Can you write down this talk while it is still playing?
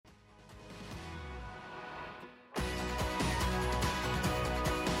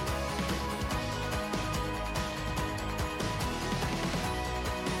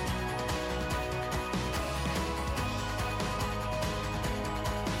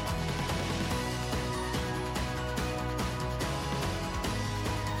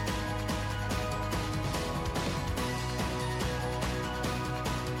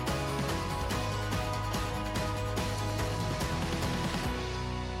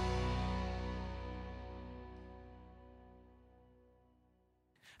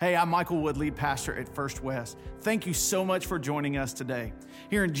Hey, I'm Michael Wood, lead pastor at First West. Thank you so much for joining us today.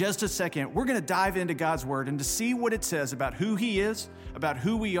 Here in just a second, we're going to dive into God's Word and to see what it says about who He is, about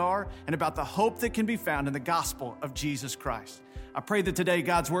who we are, and about the hope that can be found in the gospel of Jesus Christ. I pray that today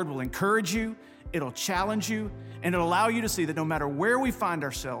God's Word will encourage you, it'll challenge you, and it'll allow you to see that no matter where we find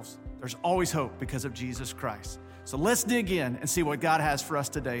ourselves, there's always hope because of Jesus Christ. So let's dig in and see what God has for us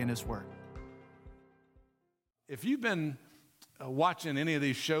today in His Word. If you've been watching any of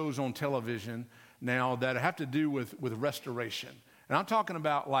these shows on television now that have to do with restoration, and I'm talking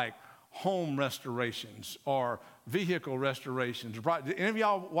about like home restorations or vehicle restorations. Any of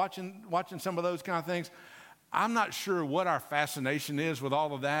y'all watching some of those kind of things? I'm not sure what our fascination is with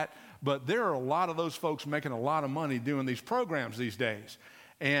all of that, but there are a lot of those folks making a lot of money doing these programs these days.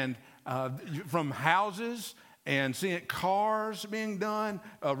 And from houses and seeing cars being done.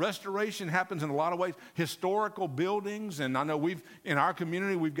 Restoration happens in a lot of ways. Historical buildings, and I know in our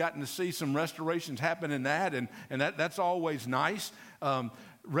community, we've gotten to see some restorations happen in that, and that's always nice.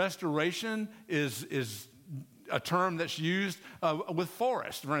 Restoration is a term that's used with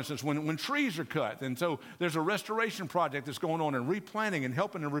forests, for instance, when trees are cut. And so there's a restoration project that's going on and replanting and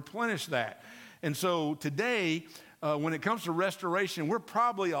helping to replenish that. And so today, when it comes to restoration, we're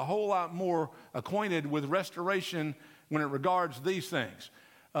probably a whole lot more acquainted with restoration when it regards these things.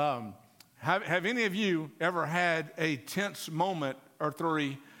 Have any of you ever had a tense moment or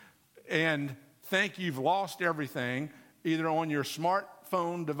three and think you've lost everything, either on your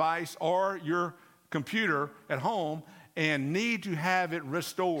smartphone device or your computer at home, and need to have it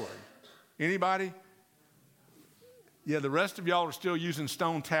restored? Anybody? Yeah, the rest of y'all are still using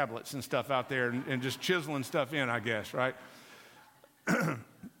stone tablets and stuff out there and just chiseling stuff in, I guess, right?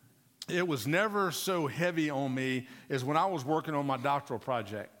 It was never so heavy on me as when I was working on my doctoral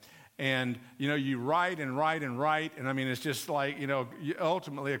project. And, you write and write and write, and I mean, it's just like,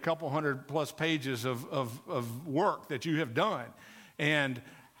 ultimately a couple 100+ pages of work that you have done. And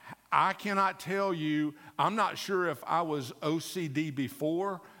I cannot tell you, I'm not sure if I was OCD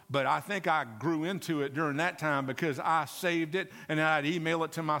before, but I think I grew into it during that time because I saved it, and then I'd email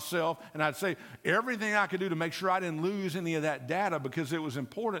it to myself, and I'd say everything I could do to make sure I didn't lose any of that data because it was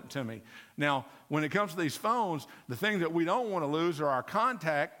important to me. Now, when it comes to these phones, the thing that we don't want to lose are our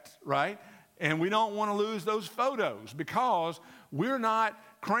contacts, right? And we don't want to lose those photos because we're not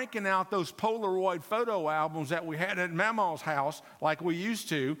cranking out those Polaroid photo albums that we had at Mama's house like we used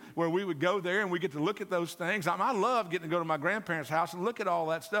to, where we would go there and we get to look at those things. I love getting to go to my grandparents' house and look at all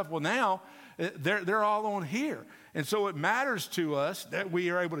that stuff. Well, now they're all on here. And so it matters to us that we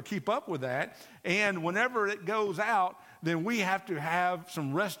are able to keep up with that. And whenever it goes out, then we have to have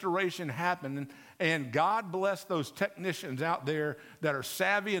some restoration happen. And God bless those technicians out there that are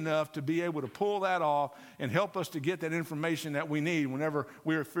savvy enough to be able to pull that off and help us to get that information that we need whenever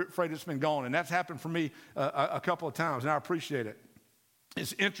we're afraid it's been gone. And that's happened for me a couple of times, and I appreciate it.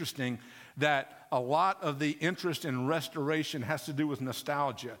 It's interesting that a lot of the interest in restoration has to do with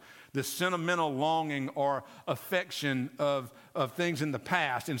nostalgia, the sentimental longing or affection of things in the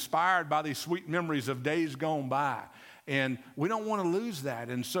past, inspired by these sweet memories of days gone by. And we don't want to lose that.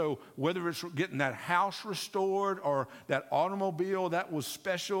 And so whether it's getting that house restored or that automobile that was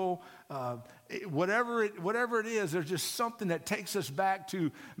special, whatever it is, there's just something that takes us back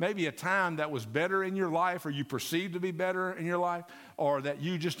to maybe a time that was better in your life, or you perceived to be better in your life, or that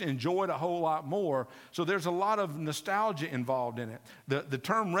you just enjoyed a whole lot more. So there's a lot of nostalgia involved in it. The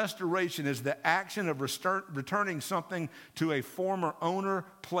term restoration is the action of returning something to a former owner,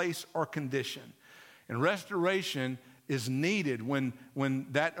 place, or condition. And restoration is needed when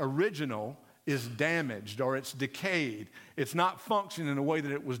that original is damaged or it's decayed. It's not functioning in the way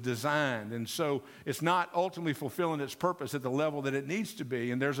that it was designed. And so it's not ultimately fulfilling its purpose at the level that it needs to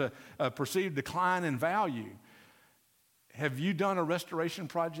be. And there's a perceived decline in value. Have you done a restoration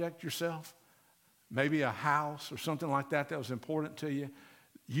project yourself? Maybe a house or something like that was important to you?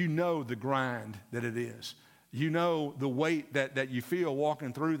 You know the grind that it is. You know the weight that you feel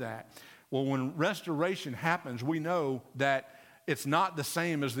walking through that. Well, when restoration happens, we know that it's not the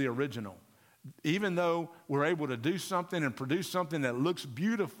same as the original. Even though we're able to do something and produce something that looks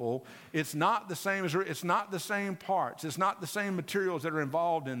beautiful, it's not the same it's not the same parts. It's not the same materials that are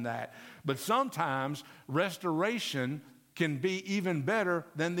involved in that. But sometimes restoration can be even better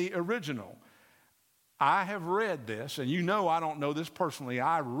than the original. I have read this, and I don't know this personally.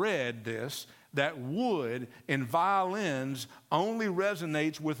 I read this, that wood in violins only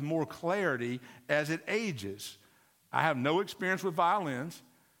resonates with more clarity as it ages. I have no experience with violins.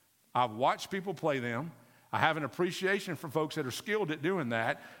 I've watched people play them. I have an appreciation for folks that are skilled at doing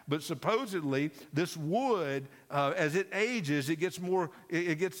that, but supposedly this wood, as it ages, there's more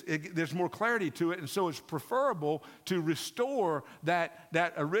clarity to it, and so it's preferable to restore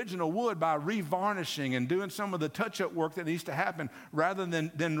that original wood by revarnishing and doing some of the touch-up work that needs to happen rather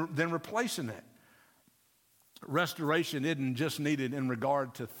than replacing it. Restoration isn't just needed in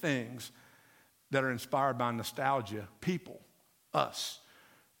regard to things that are inspired by nostalgia. People, us.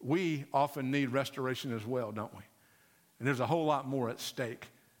 We often need restoration as well, don't we? And there's a whole lot more at stake.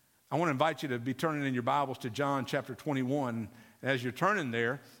 I want to invite you to be turning in your Bibles to John chapter 21. As you're turning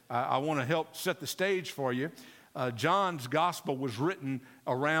there, I want to help set the stage for you. John's gospel was written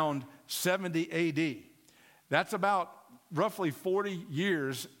around 70 A.D. That's about roughly 40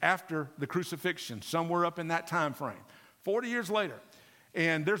 years after the crucifixion, somewhere up in that time frame. 40 years later.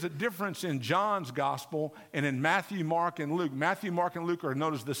 And there's a difference in John's gospel and in Matthew, Mark, and Luke. Matthew, Mark, and Luke are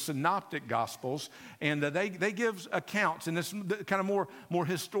known as the synoptic gospels, and they give accounts, and it's kind of more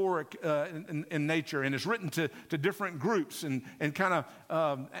historic in nature, and it's written to different groups and kind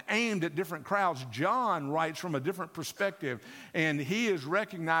of aimed at different crowds. John writes from a different perspective, and he is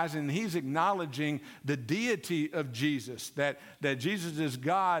recognizing, he's acknowledging the deity of Jesus, that Jesus is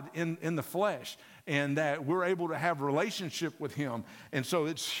God in the flesh, and that we're able to have relationship with him. And so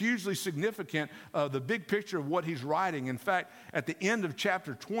it's hugely significant, the big picture of what he's writing. In fact, at the end of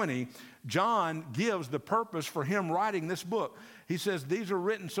chapter 20, John gives the purpose for him writing this book. He says, these are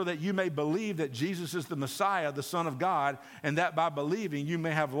written so that you may believe that Jesus is the Messiah, the Son of God, and that by believing you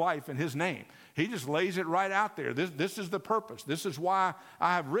may have life in his name. He just lays it right out there. This is the purpose. This is why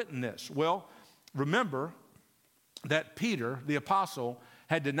I have written this. Well, remember that Peter, the apostle,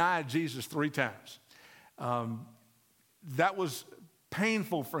 had denied Jesus 3 times. That was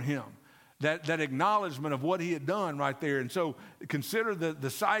painful for him, that acknowledgement of what he had done right there. And so consider the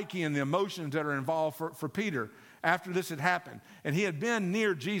psyche and the emotions that are involved for Peter after this had happened. And he had been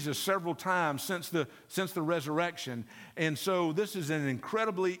near Jesus several times since the resurrection. And so this is an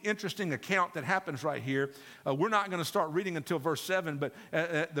incredibly interesting account that happens right here. We're not going to start reading until verse 7, but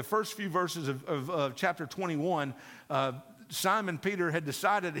the first few verses of chapter 21, Simon Peter had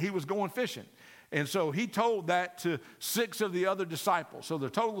decided that he was going fishing. And so he told that to 6 of the other disciples. So the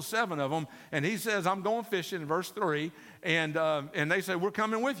total of 7 of them. And he says, I'm going fishing in verse 3. And they say, we're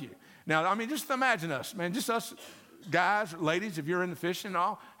coming with you. Now, I mean, just imagine us, man, just us guys, ladies, if you're in the fishing and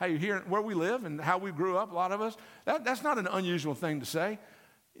all, hey, here where we live and how we grew up, a lot of us, that's not an unusual thing to say.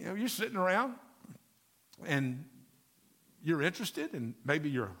 You know, you're sitting around and you're interested and maybe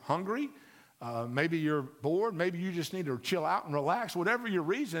you're hungry. Maybe you're bored. Maybe you just need to chill out and relax. Whatever your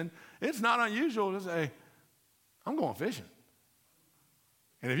reason, it's not unusual to say, I'm going fishing.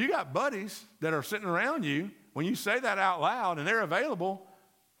 And if you got buddies that are sitting around you, when you say that out loud and they're available,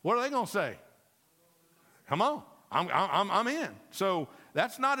 what are they going to say? Come on, I'm in. So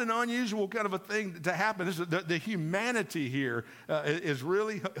that's not an unusual kind of a thing to happen. This is the humanity here is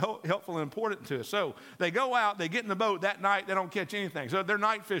really helpful and important to us. So they go out, they get in the boat that night, they don't catch anything. So they're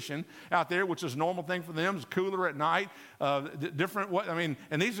night fishing out there, which is a normal thing for them. It's cooler at night.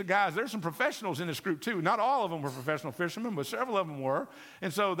 And these are guys, there's some professionals in this group too. Not all of them were professional fishermen, but several of them were.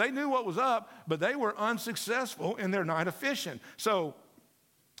 And so they knew what was up, but they were unsuccessful in their night of fishing. So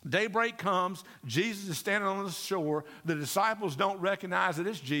daybreak comes, Jesus is standing on the shore. The disciples don't recognize that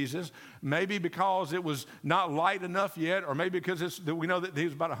it's Jesus, maybe because it was not light enough yet, or maybe because we know that he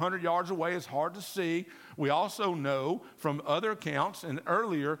was about 100 yards away. It's hard to see. We also know from other accounts and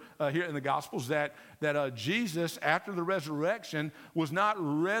earlier here in the Gospels that Jesus, after the resurrection, was not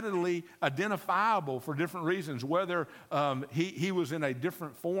readily identifiable for different reasons, whether he was in a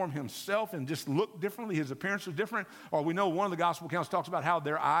different form himself and just looked differently, his appearance was different, or we know one of the Gospel accounts talks about how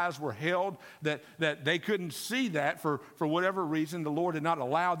their eyes were held, that they couldn't see that for whatever reason. The Lord had not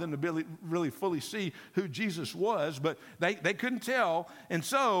allowed them to really fully see who Jesus was, but they couldn't tell. And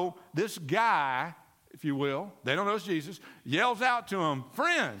so this guy, if you will, they don't know it's Jesus, yells out to them,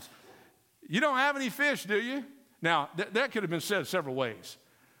 friends, you don't have any fish, do you? Now, that could have been said several ways.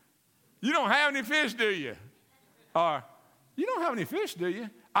 You don't have any fish, do you? Or, you don't have any fish, do you?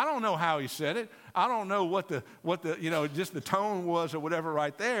 I don't know how he said it. I don't know what the just the tone was or whatever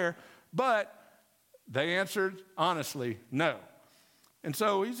right there. But they answered honestly, no. And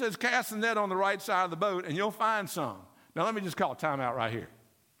so he says, cast the net on the right side of the boat and you'll find some. Now, let me just call time out right here.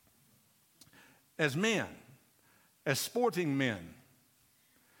 As men, as sporting men,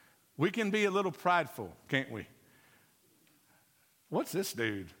 we can be a little prideful, can't we? What's this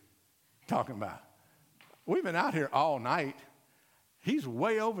dude talking about? We've been out here all night. He's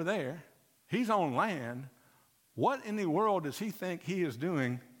way over there. He's on land. What in the world does he think he is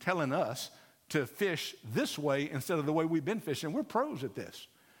doing telling us to fish this way instead of the way we've been fishing. We're pros at this.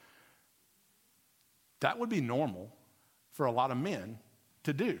 That would be normal for a lot of men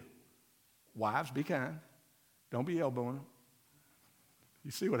to do. Wives, be kind. Don't be elbowing them.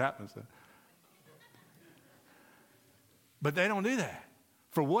 You see what happens then. But they don't do that.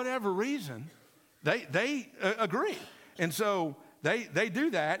 For whatever reason, they agree. And so they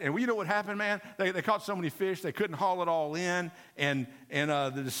do that. And you know what happened, man? They caught so many fish, they couldn't haul it all in. And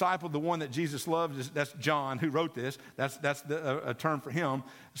the disciple, the one that Jesus loved, that's John, who wrote this. That's a term for him,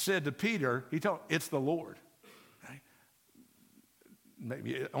 said to Peter, he told him, it's the Lord. Right?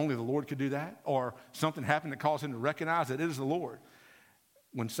 Maybe only the Lord could do that. Or something happened that caused him to recognize that it is the Lord.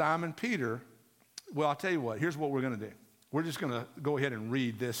 When Simon Peter, well, I'll tell you what, here's what we're going to do. We're just going to go ahead and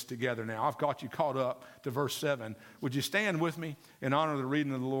read this together now. I've got you caught up to verse 7. Would you stand with me in honor of the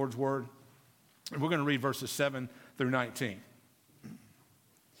reading of the Lord's word? And we're going to read verses 7 through 19.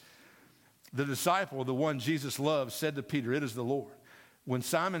 The disciple, the one Jesus loved, said to Peter, it is the Lord. When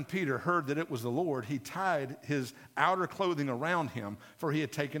Simon Peter heard that it was the Lord, he tied his outer clothing around him, for he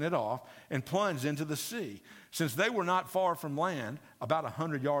had taken it off, and plunged into the sea, since they were not far from land, about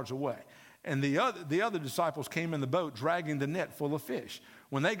 100 yards away. And the other disciples came in the boat, dragging the net full of fish.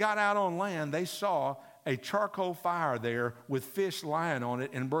 When they got out on land, they saw a charcoal fire there with fish lying on it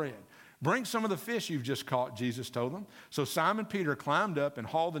and bread. Bring some of the fish you've just caught, Jesus told them. So Simon Peter climbed up and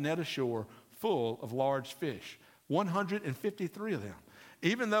hauled the net ashore full of large fish, 153 of them.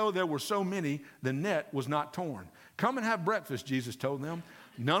 Even though there were so many, the net was not torn. Come and have breakfast, Jesus told them.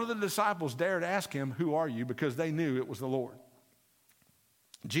 None of the disciples dared ask him, who are you? Because they knew it was the Lord.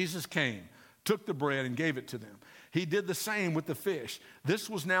 Jesus came, took the bread, and gave it to them. He did the same with the fish. This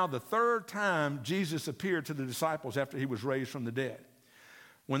was now the third time Jesus appeared to the disciples after he was raised from the dead.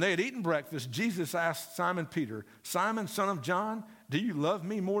 When they had eaten breakfast, Jesus asked Simon Peter, Simon, son of John, do you love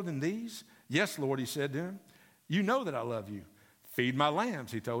me more than these? Yes, Lord, he said to him. You know that I love you. Feed my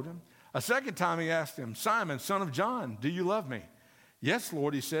lambs, he told him. A second time he asked him, Simon, son of John, do you love me? Yes,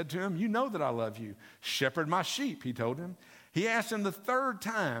 Lord, he said to him. You know that I love you. Shepherd my sheep, he told him. He asked him the third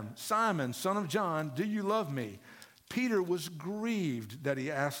time, Simon, son of John, do you love me? Peter was grieved that he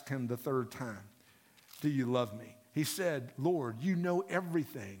asked him the third time, do you love me? He said, Lord, you know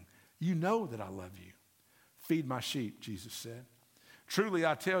everything. You know that I love you. Feed my sheep, Jesus said. Truly,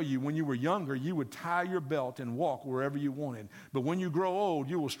 I tell you, when you were younger, you would tie your belt and walk wherever you wanted. But when you grow old,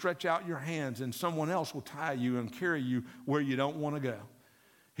 you will stretch out your hands and someone else will tie you and carry you where you don't want to go.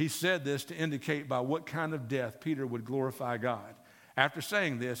 He said this to indicate by what kind of death Peter would glorify God. After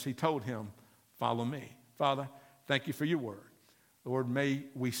saying this, he told him, follow me. Father, thank you for your word. Lord, may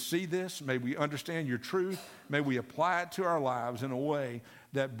we see this. May we understand your truth. May we apply it to our lives in a way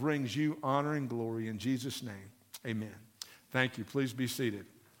that brings you honor and glory. In Jesus' name, amen. Thank you. Please be seated.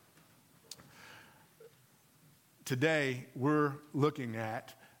 Today, we're looking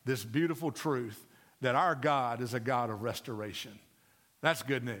at this beautiful truth that our God is a God of restoration. That's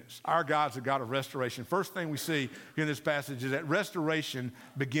good news. Our God's a God of restoration. First thing we see in this passage is that restoration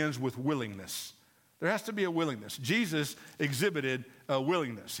begins with willingness. There has to be a willingness. Jesus exhibited a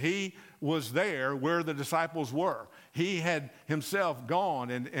willingness. He was there where the disciples were. He had himself gone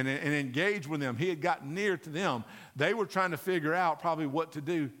and engaged with them. He had gotten near to them. They were trying to figure out probably what to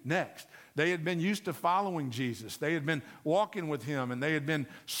do next. They had been used to following Jesus. They had been walking with him, and they had been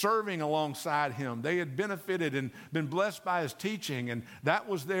serving alongside him. They had benefited and been blessed by his teaching, and that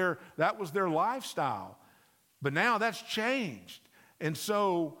was their lifestyle. But now that's changed. And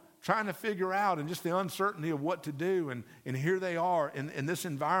so trying to figure out and just the uncertainty of what to do, and here they are in this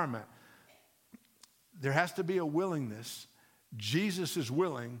environment. There has to be a willingness. Jesus is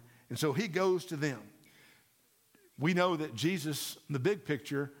willing, and so he goes to them. We know that Jesus, in the big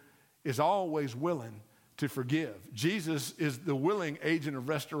picture, is always willing to forgive. Jesus is the willing agent of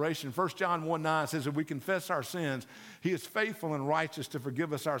restoration. 1 John 1:9 says, if we confess our sins, he is faithful and righteous to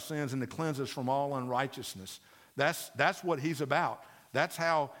forgive us our sins and to cleanse us from all unrighteousness. That's what he's about. That's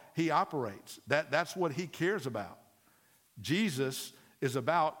how he operates. That's what he cares about. Jesus is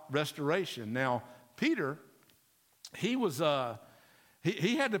about restoration. Now, Peter, he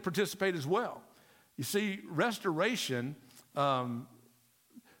had to participate as well. You see, restoration,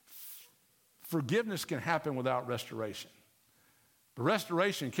 forgiveness can happen without restoration. But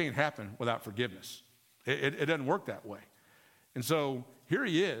restoration can't happen without forgiveness. It doesn't work that way. And so here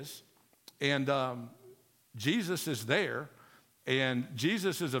he is, and Jesus is there, and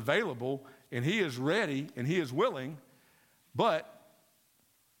Jesus is available, and he is ready, and he is willing, but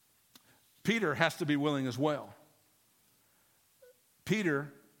Peter has to be willing as well.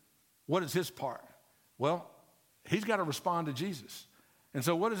 Peter, what is his part? Well, he's got to respond to Jesus. And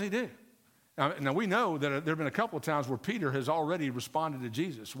so what does he do? Now we know that there have been a couple of times where Peter has already responded to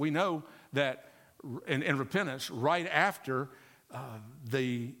Jesus. We know that in repentance, right after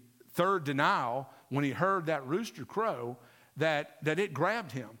the third denial, when he heard that rooster crow, that it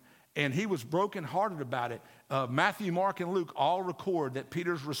grabbed him. And he was brokenhearted about it. Matthew, Mark, and Luke all record that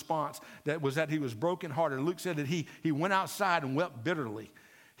Peter's response that he was brokenhearted. Luke said that he went outside and wept bitterly.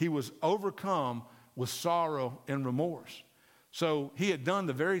 He was overcome with sorrow and remorse. So he had done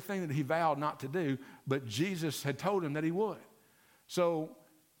the very thing that he vowed not to do, but Jesus had told him that he would. So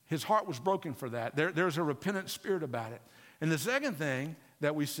his heart was broken for that. There's a repentant spirit about it. And the second thing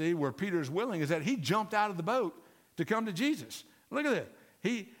that we see where Peter is willing is that he jumped out of the boat to come to Jesus. Look at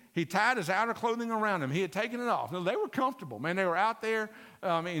this. He tied his outer clothing around him. He had taken it off. No, they were comfortable, man. They were out there,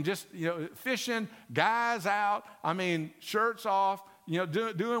 just fishing, guys out. Shirts off,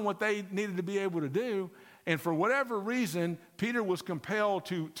 doing what they needed to be able to do. And for whatever reason, Peter was compelled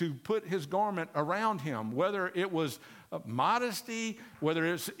to put his garment around him, whether it was modesty, whether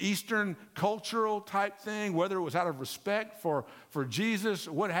it's Eastern cultural type thing, whether it was out of respect for Jesus,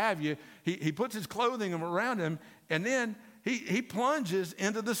 what have you. He puts his clothing around him, and then he plunges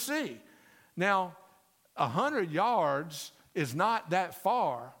into the sea. Now, 100 yards is not that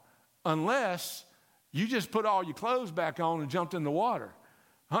far unless you just put all your clothes back on and jumped in the water.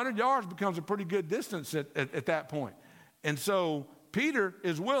 100 yards becomes a pretty good distance at that point. And so Peter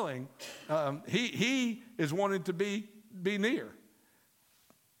is willing. He is wanting to be near.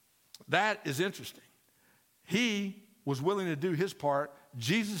 That is interesting. He was willing to do his part.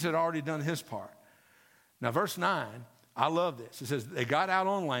 Jesus had already done his part. Now, verse 9, I love this. It says, they got out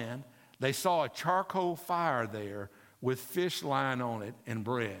on land. They saw a charcoal fire there with fish lying on it and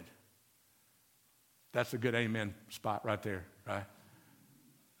bread. That's a good amen spot right there, right?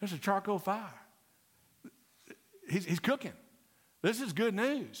 There's a charcoal fire. He's cooking. This is good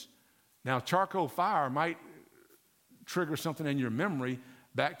news. Now, charcoal fire might trigger something in your memory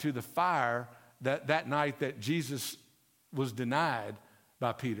back to the fire that night that Jesus was denied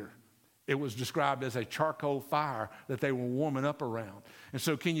by Peter. It was described as a charcoal fire that they were warming up around. And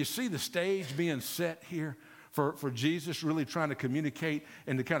so can you see the stage being set here for Jesus really trying to communicate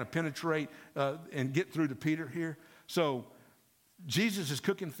and to kind of penetrate and get through to Peter here? So Jesus is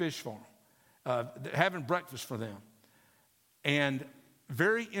cooking fish for them, having breakfast for them. And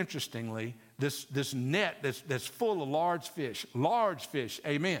very interestingly, this net that's full of large fish,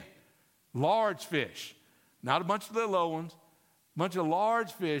 amen, large fish, not a bunch of little old ones, a bunch of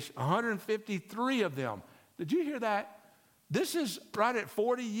large fish, 153 of them. Did you hear that? This is right at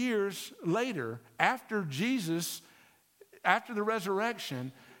 40 years later after Jesus, after the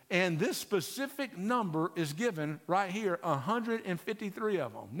resurrection, and this specific number is given right here, 153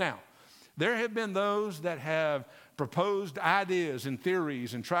 of them. Now, there have been those that have proposed ideas and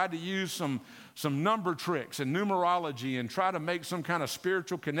theories and tried to use some number tricks and numerology and try to make some kind of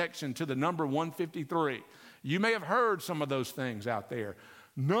spiritual connection to the number 153. You may have heard some of those things out there.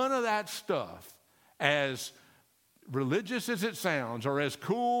 None of that stuff, as religious as it sounds or as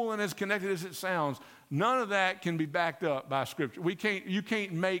cool and as connected as it sounds, none of that can be backed up by Scripture. You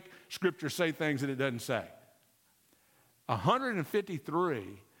can't make Scripture say things that it doesn't say. 153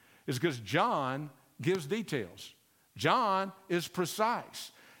 is because John gives details. John is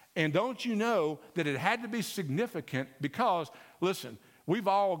precise. And don't you know that it had to be significant because, listen, we've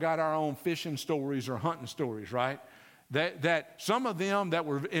all got our own fishing stories or hunting stories, right? That some of them that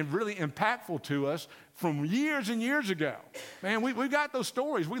were really impactful to us from years and years ago. Man, we've got those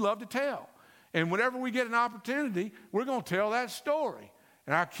stories we love to tell. And whenever we get an opportunity, we're going to tell that story.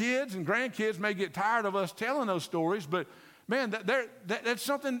 And our kids and grandkids may get tired of us telling those stories, but man, that's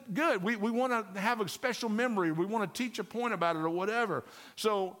something good. We want to have a special memory. We want to teach a point about it or whatever.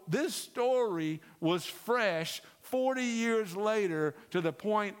 So this story was fresh 40 years later to the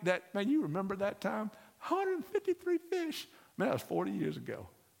point that, man, you remember that time? 153 fish. Man, that was 40 years ago.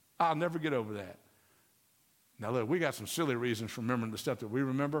 I'll never get over that. Now, look, we got some silly reasons for remembering the stuff that we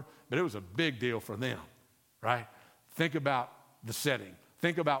remember, but it was a big deal for them, right? Think about the setting.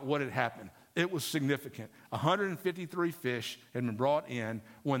 Think about what had happened. It was significant. 153 fish had been brought in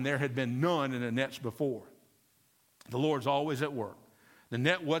when there had been none in the nets before. The Lord's always at work. The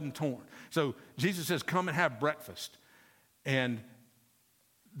net wasn't torn. So Jesus says, come and have breakfast. And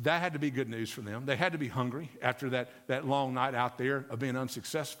that had to be good news for them. They had to be hungry after that long night out there of being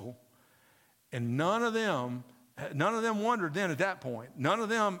unsuccessful. And none of them wondered then at that point. None of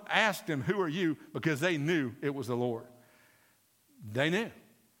them asked him, who are you? Because they knew it was the Lord. They knew.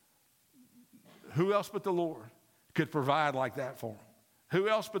 Who else but the Lord could provide like that for them? Who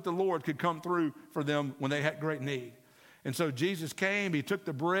else but the Lord could come through for them when they had great need? And so Jesus came, he took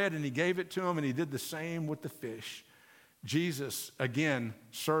the bread and he gave it to them, and he did the same with the fish. Jesus, again,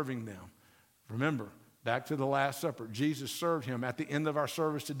 serving them. Remember, back to the Last Supper, Jesus served him. At the end of our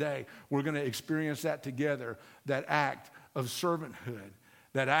service today, we're going to experience that together, that act of servanthood,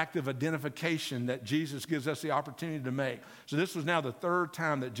 that act of identification that Jesus gives us the opportunity to make. So this was now the third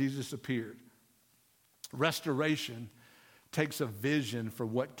time that Jesus appeared. Restoration takes a vision for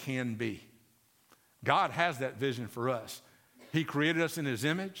what can be. God has that vision for us. He created us in his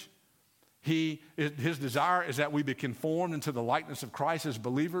image. His desire is that we be conformed into the likeness of Christ as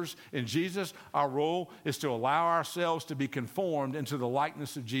believers in Jesus. Our role is to allow ourselves to be conformed into the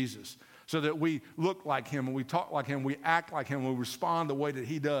likeness of Jesus so that we look like him and we talk like him, we act like him, we respond the way that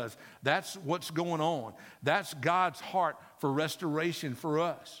he does. That's what's going on. That's God's heart for restoration for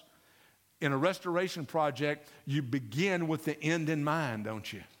us. In a restoration project, you begin with the end in mind,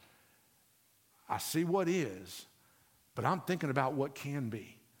 don't you? I see what is, but I'm thinking about what can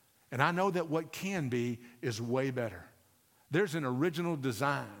be. And I know that what can be is way better. There's an original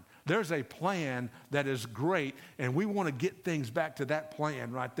design. There's a plan that is great, and we want to get things back to that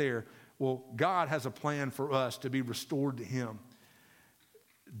plan right there. Well, God has a plan for us to be restored to him.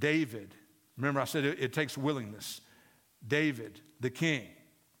 David, remember I said it takes willingness. David, the king,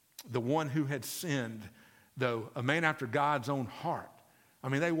 the one who had sinned, though, a man after God's own heart. I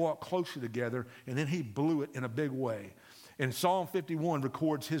mean, they walked closer together, and then he blew it in a big way. And Psalm 51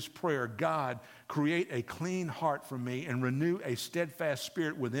 records his prayer, God, create a clean heart for me and renew a steadfast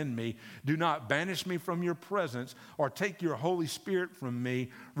spirit within me. Do not banish me from your presence or take your Holy Spirit from me.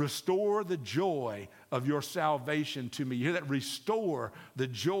 Restore the joy of your salvation to me. You hear that? Restore the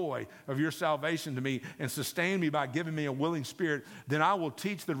joy of your salvation to me and sustain me by giving me a willing spirit. Then I will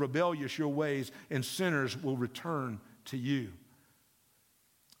teach the rebellious your ways, and sinners will return to you.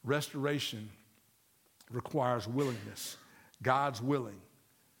 Restoration requires willingness. God's willing.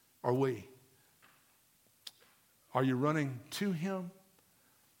 Are we? Are you running to him,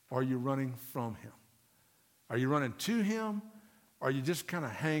 or are you running from him? Are you running to him, or are you just kind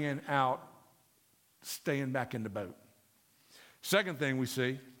of hanging out, staying back in the boat? Second thing we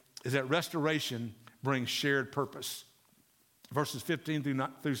see is that restoration brings shared purpose. Verses 15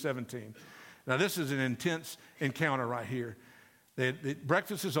 through 17. Now this is an intense encounter right here.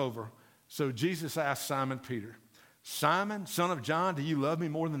 Breakfast is over, so Jesus asked Simon Peter, Simon, son of John, do you love me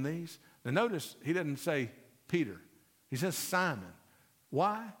more than these? Now notice he doesn't say Peter. He says Simon.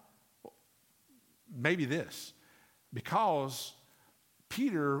 Why? Maybe this. Because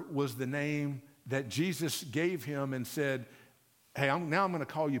Peter was the name that Jesus gave him and said, hey, I'm going to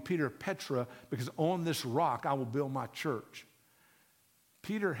call you Peter Petra, because on this rock I will build my church.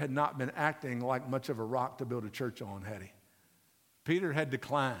 Peter had not been acting like much of a rock to build a church on, had he? Peter had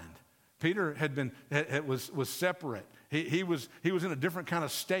declined. Peter was separate. He was in a different kind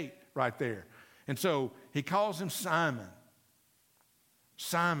of state right there. And so he calls him Simon.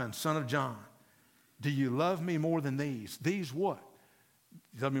 Simon, son of John, do you love me more than these? These what?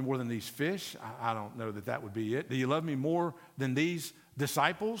 You love me more than these fish? I don't know that would be it. Do you love me more than these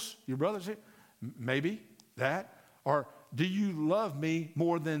disciples, your brothers? Maybe that. Or do you love me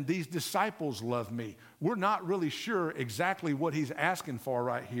more than these disciples love me? We're not really sure exactly what he's asking for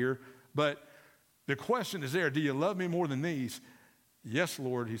right here, but the question is there. Do you love me more than these? Yes,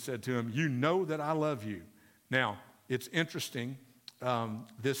 Lord, he said to him, you know that I love you. Now, it's interesting,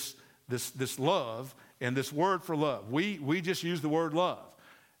 this love and this word for love. We just use the word love.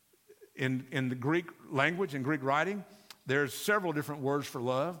 In the Greek language and Greek writing, there's several different words for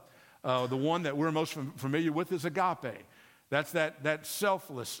love. The one that we're most familiar with is agape. That's that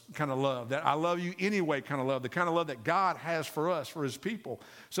selfless kind of love, that I love you anyway kind of love, the kind of love that God has for us, for his people.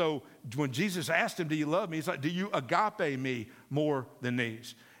 So when Jesus asked him, do you love me? He's like, do you agape me more than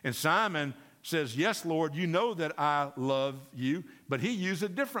these? And Simon says, yes, Lord, you know that I love you. But he used a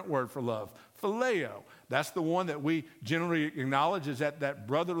different word for love, phileo. That's the one that we generally acknowledge is that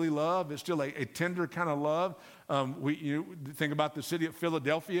brotherly love. It's still a tender kind of love. You think about the city of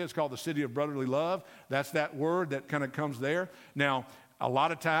Philadelphia. It's called the city of brotherly love. That's that word that kind of comes there. Now, a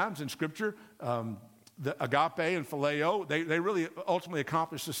lot of times in Scripture, the agape and phileo, they really ultimately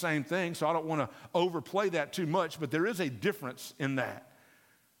accomplish the same thing. So I don't want to overplay that too much, but there is a difference in that.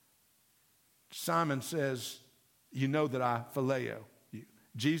 Simon says, you know that I phileo you.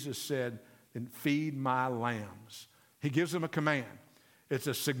 Jesus said, and feed my lambs. He gives them a command. It's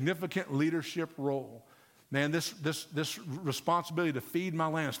a significant leadership role. Man, this responsibility to feed my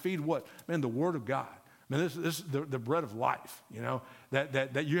lambs. Feed what? Man, the Word of God. Man, this is the bread of life, you know,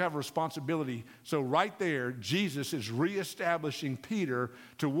 that you have a responsibility. So right there, Jesus is reestablishing Peter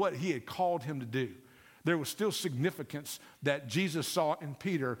to what he had called him to do. There was still significance that Jesus saw in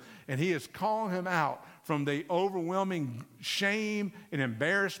Peter, and he is calling him out from the overwhelming shame and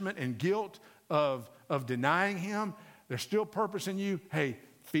embarrassment and guilt of denying him. There's still purpose in you. Hey,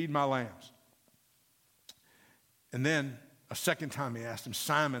 feed my lambs. And then a second time he asked him,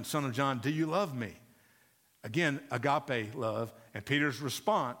 Simon, son of John, do you love me? Again, agape love. And Peter's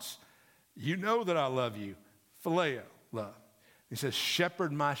response, you know that I love you. Phileo love. He says,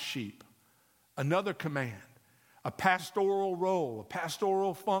 shepherd my sheep. Another command, a pastoral role, a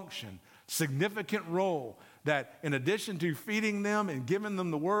pastoral function, significant role that in addition to feeding them and giving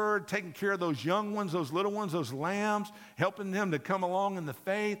them the word, taking care of those young ones, those little ones, those lambs, helping them to come along in the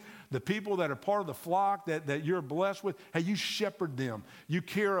faith, the people that are part of the flock that you're blessed with, hey, you shepherd them. You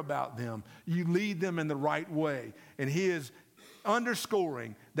care about them. You lead them in the right way. And he is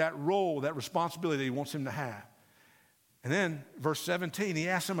underscoring that role, that responsibility that he wants him to have. And then verse 17, he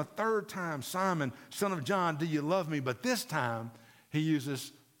asks him a third time, Simon, son of John, do you love me? But this time he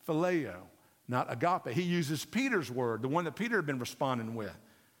uses phileo, not agape. He uses Peter's word, the one that Peter had been responding with.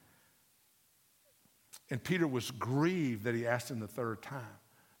 And Peter was grieved that he asked him the third time,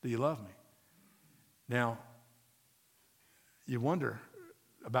 do you love me? Now, you wonder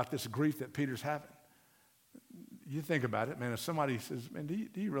about this grief that Peter's having. You think about it, man, if somebody says, man,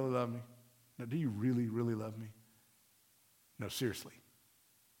 do you really love me? No, do you really, really love me? No, seriously.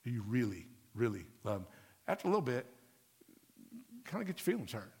 Do you really, really love me? After a little bit, kind of get your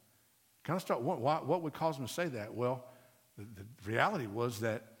feelings hurt. Kind of start, what would cause them to say that? Well, the reality was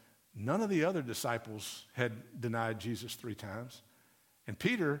that none of the other disciples had denied Jesus 3 times. And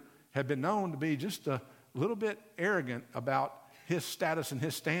Peter had been known to be just a little bit arrogant about his status and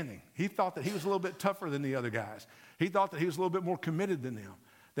his standing. He thought that he was a little bit tougher than the other guys. He thought that he was a little bit more committed than them.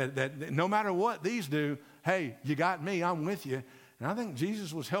 That no matter what these do, hey, you got me, I'm with you. And I think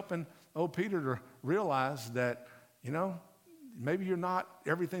Jesus was helping old Peter to realize that, maybe you're not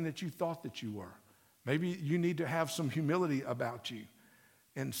everything that you thought that you were. Maybe you need to have some humility about you.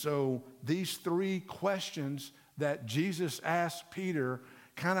 And so these 3 questions that Jesus asked Peter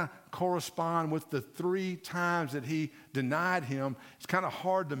kind of correspond with the 3 times that he denied him. It's kind of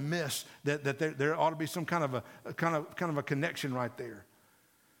hard to miss that there ought to be some kind of a connection right there.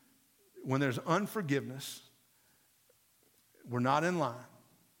 When there's unforgiveness, we're not in line,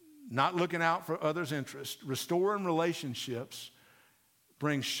 not looking out for others' interests, restoring relationships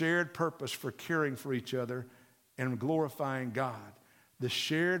brings shared purpose for caring for each other and glorifying God. The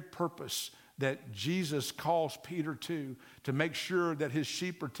shared purpose that Jesus calls Peter to make sure that his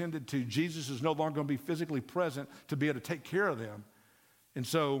sheep are tended to. Jesus is no longer going to be physically present to be able to take care of them. And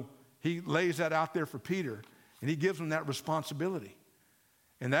so he lays that out there for Peter, and he gives him that responsibility.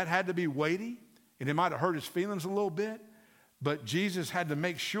 And that had to be weighty, and it might have hurt his feelings a little bit, but Jesus had to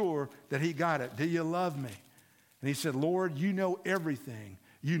make sure that he got it. Do you love me? And he said, Lord, you know everything.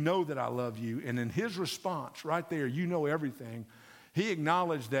 You know that I love you. And in his response right there, you know everything, he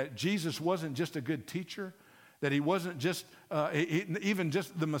acknowledged that Jesus wasn't just a good teacher, that he wasn't just, even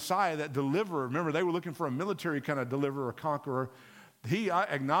just the Messiah, that deliverer. Remember, they were looking for a military kind of deliverer, conqueror. He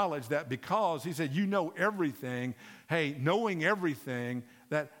acknowledged that because he said, you know everything. Hey, knowing everything,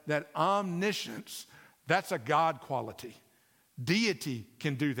 that omniscience, that's a God quality. Deity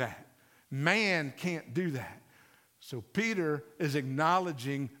can do that. Man can't do that. So Peter is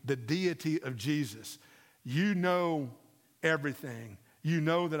acknowledging the deity of Jesus. You know everything. You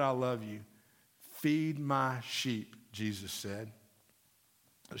know that I love you. Feed my sheep, Jesus said.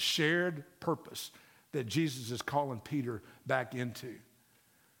 A shared purpose that Jesus is calling Peter back into.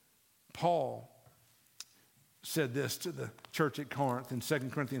 Paul said this to the church at Corinth in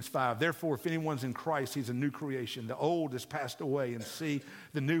 2 Corinthians 5. Therefore, if anyone's in Christ, he's a new creation. The old has passed away, and see,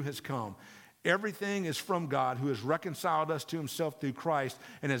 the new has come. Everything is from God, who has reconciled us to himself through Christ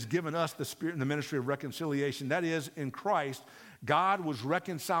and has given us the Spirit and the ministry of reconciliation. That is, in Christ, God was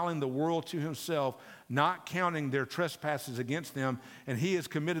reconciling the world to himself, not counting their trespasses against them, and he has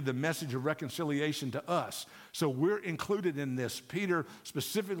committed the message of reconciliation to us. So we're included in this. Peter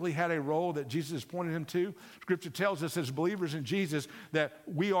specifically had a role that Jesus pointed him to. Scripture tells us as believers in Jesus that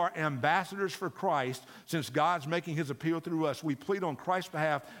we are ambassadors for Christ. Since God's making his appeal through us, we plead on Christ's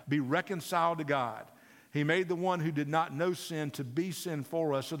behalf, be reconciled to God. He made the one who did not know sin to be sin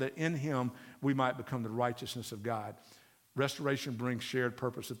for us so that in him we might become the righteousness of God. Restoration brings shared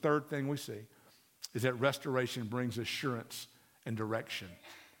purpose. The third thing we see is that restoration brings assurance and direction.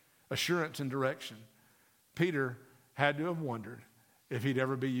 Assurance and direction. Peter had to have wondered if he'd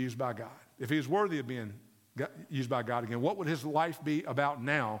ever be used by God. If he was worthy of being used by God again, what would his life be about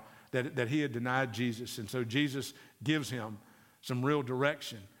now that he had denied Jesus? And so Jesus gives him some real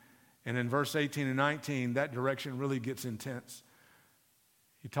direction. And in verse 18 and 19, that direction really gets intense.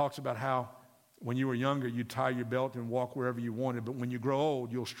 He talks about how when you were younger, you'd tie your belt and walk wherever you wanted. But when you grow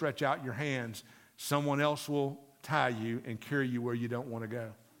old, you'll stretch out your hands. Someone else will tie you and carry you where you don't want to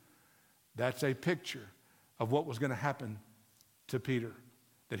go. That's a picture of what was going to happen to Peter,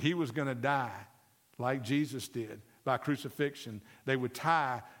 that he was going to die like Jesus did by crucifixion. They would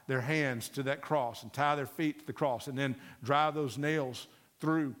tie their hands to that cross and tie their feet to the cross and then drive those nails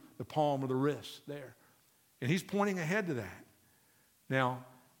through the palm of the wrist there. And he's pointing ahead to that. Now,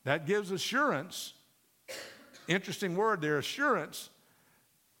 that gives assurance. Interesting word there, assurance.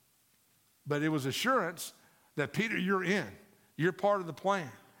 But it was assurance that, Peter, you're in. You're part of the plan.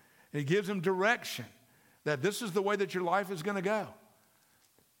 And it gives him direction that this is the way that your life is going to go.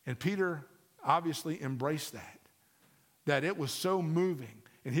 And Peter obviously embraced that. That it was so moving.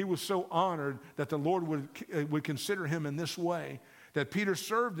 And he was so honored that the Lord would consider him in this way, that Peter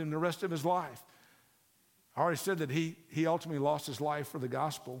served him the rest of his life. I already said that he ultimately lost his life for the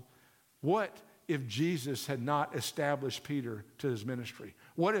gospel. What if Jesus had not established Peter to his ministry?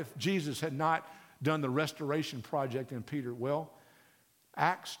 What if Jesus had not done the restoration project in Peter? Well,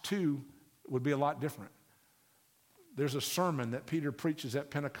 Acts 2 would be a lot different. There's a sermon that Peter preaches at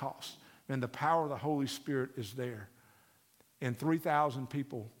Pentecost, and the power of the Holy Spirit is there. And 3,000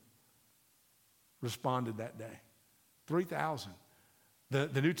 people responded that day. 3,000.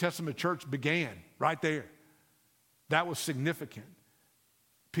 The New Testament church began right there. That was significant.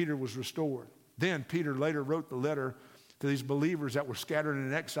 Peter was restored. Then Peter later wrote the letter to these believers that were scattered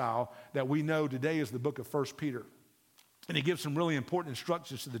in exile that we know today is the book of 1 Peter. And he gives some really important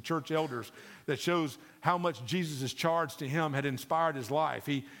instructions to the church elders that shows how much Jesus' charge to him had inspired his life.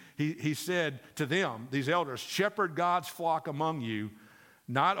 He said to them, these elders, shepherd God's flock among you,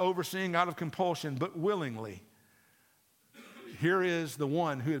 not overseeing out of compulsion, but willingly. Here is the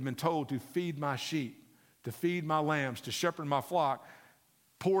one who had been told to feed my sheep, to feed my lambs, to shepherd my flock,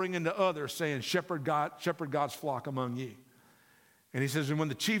 pouring into others, saying, shepherd God's flock among you. And he says, and when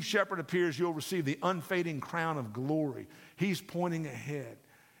the chief shepherd appears, you'll receive the unfading crown of glory. He's pointing ahead.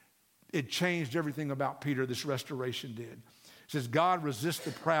 It changed everything about Peter, this restoration did. It says, God resists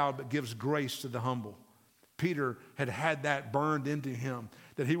the proud, but gives grace to the humble. Peter had that burned into him,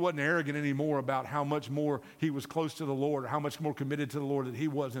 that he wasn't arrogant anymore about how much more he was close to the Lord, or how much more committed to the Lord that he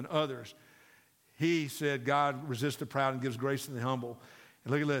was than others. He said, God resists the proud and gives grace to the humble.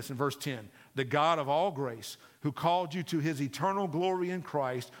 And look at this in verse 10. The God of all grace, who called you to his eternal glory in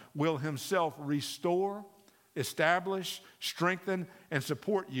Christ, will himself restore, establish, strengthen, and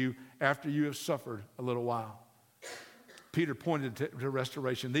support you after you have suffered a little while. Peter pointed to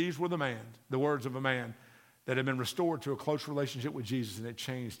restoration. These were the words of a man that had been restored to a close relationship with Jesus, and it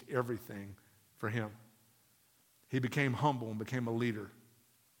changed everything for him. He became humble and became a leader.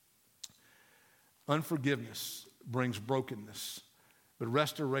 Unforgiveness brings brokenness, but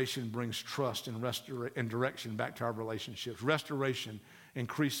restoration brings trust and direction back to our relationships. Restoration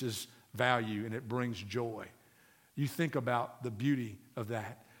increases value, and it brings joy. You think about the beauty of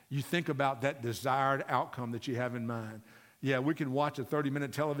that. You think about that desired outcome that you have in mind. Yeah, we can watch a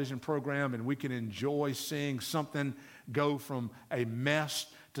 30-minute television program and we can enjoy seeing something go from a mess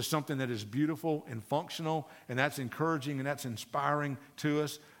to something that is beautiful and functional, and that's encouraging and that's inspiring to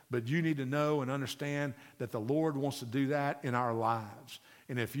us. But you need to know and understand that the Lord wants to do that in our lives.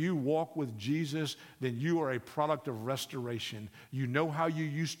 And if you walk with Jesus, then you are a product of restoration. You know how you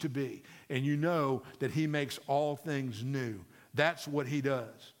used to be, and you know that he makes all things new. That's what he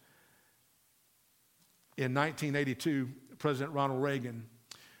does. In 1982, President Ronald Reagan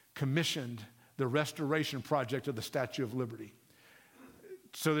commissioned the restoration project of the Statue of Liberty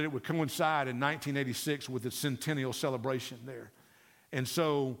so that it would coincide in 1986 with the centennial celebration there. And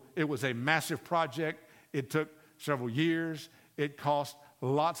so it was a massive project. It took several years. It cost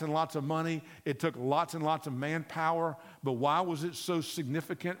lots and lots of money. It took lots and lots of manpower. But why was it so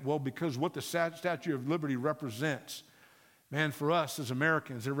significant? Well, because what the Statue of Liberty represents, man, for us as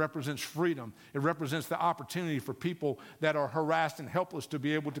Americans, it represents freedom. It represents the opportunity for people that are harassed and helpless to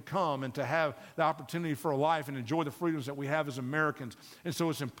be able to come and to have the opportunity for a life and enjoy the freedoms that we have as Americans. And so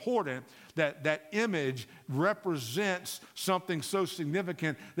it's important that that image represents something so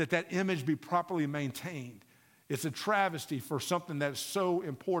significant that that image be properly maintained. It's a travesty for something that's so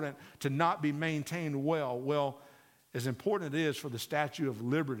important to not be maintained well. Well, as important it is for the Statue of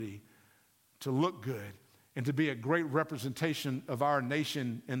Liberty to look good and to be a great representation of our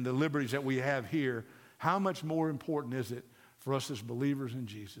nation and the liberties that we have here, how much more important is it for us as believers in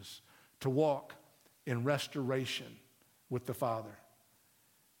Jesus to walk in restoration with the Father?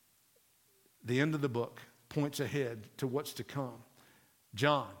 The end of the book points ahead to what's to come.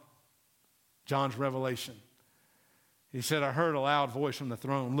 John, John's revelation. He said, I heard a loud voice from the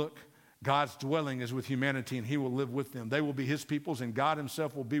throne. Look, God's dwelling is with humanity, and he will live with them. They will be his peoples, and God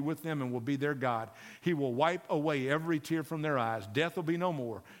himself will be with them and will be their God. He will wipe away every tear from their eyes. Death will be no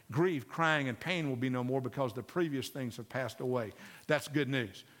more. Grief, crying, and pain will be no more because the previous things have passed away. That's good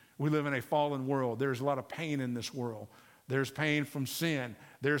news. We live in a fallen world. There's a lot of pain in this world. There's pain from sin.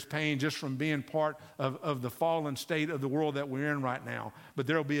 There's pain just from being part of the fallen state of the world that we're in right now. But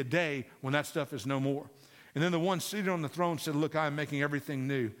there will be a day when that stuff is no more. And then the one seated on the throne said, look, I am making everything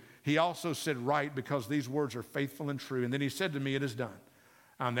new. He also said, write, because these words are faithful and true. And then he said to me, it is done.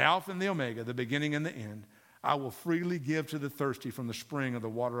 I'm the Alpha and the Omega, the beginning and the end. I will freely give to the thirsty from the spring of the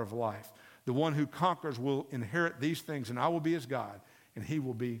water of life. The one who conquers will inherit these things, and I will be his God, and he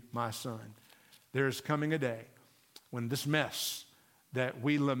will be my son. There is coming a day when this mess that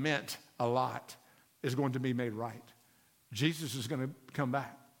we lament a lot is going to be made right. Jesus is going to come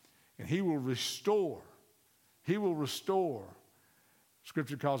back, and he will restore. He will restore.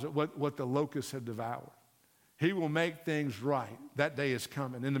 Scripture calls it what the locusts have devoured. He will make things right. That day is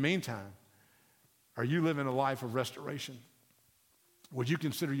coming. In the meantime, are you living a life of restoration? Would you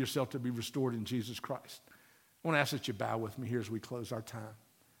consider yourself to be restored in Jesus Christ? I want to ask that you bow with me here as we close our time.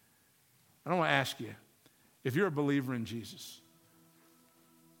 I want to ask you, if you're a believer in Jesus,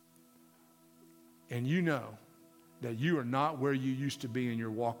 and you know that you are not where you used to be in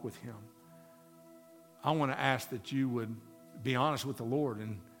your walk with him, I want to ask that you would be honest with the Lord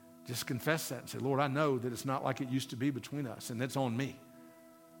and just confess that and say, Lord, I know that it's not like it used to be between us, and it's on me.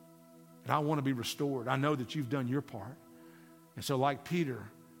 And I want to be restored. I know that you've done your part. And so like Peter,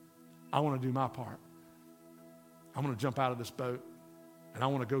 I want to do my part. I'm going to jump out of this boat, and I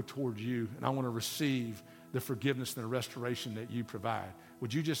want to go towards you, and I want to receive the forgiveness and the restoration that you provide.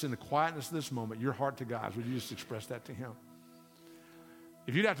 Would you just, in the quietness of this moment, your heart to God, would you just express that to him?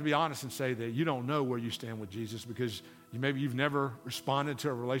 If you'd have to be honest and say that you don't know where you stand with Jesus because maybe you've never responded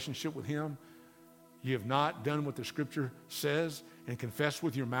to a relationship with him, you have not done what the scripture says and confessed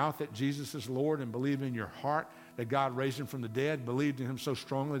with your mouth that Jesus is Lord and believe in your heart that God raised him from the dead, believed in him so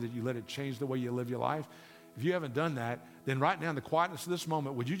strongly that you let it change the way you live your life. If you haven't done that, then right now in the quietness of this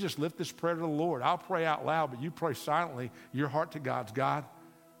moment, would you just lift this prayer to the Lord? I'll pray out loud, but you pray silently, your heart to God's. God,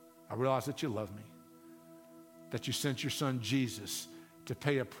 I realize that you love me, that you sent your son Jesus to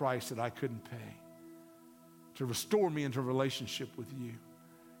pay a price that I couldn't pay, to restore me into a relationship with you.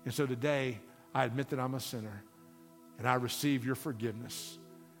 And so today, I admit that I'm a sinner, and I receive your forgiveness.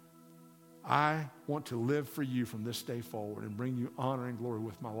 I want to live for you from this day forward and bring you honor and glory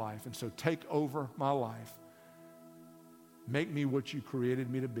with my life. And so take over my life. Make me what you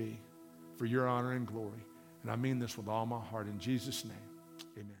created me to be for your honor and glory. And I mean this with all my heart. In Jesus' name,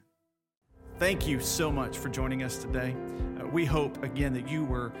 amen. Thank you so much for joining us today. We hope, again, that you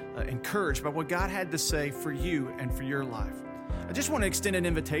were encouraged by what God had to say for you and for your life. I just want to extend an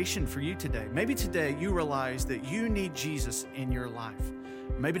invitation for you today. Maybe today you realize that you need Jesus in your life.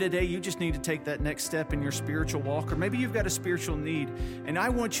 Maybe today you just need to take that next step in your spiritual walk, or maybe you've got a spiritual need. And I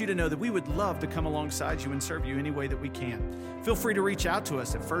want you to know that we would love to come alongside you and serve you any way that we can. Feel free to reach out to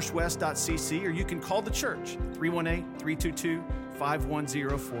us at firstwest.cc, or you can call the church,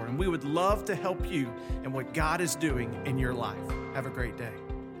 318-322-5104. And we would love to help you in what God is doing in your life. Have a great day.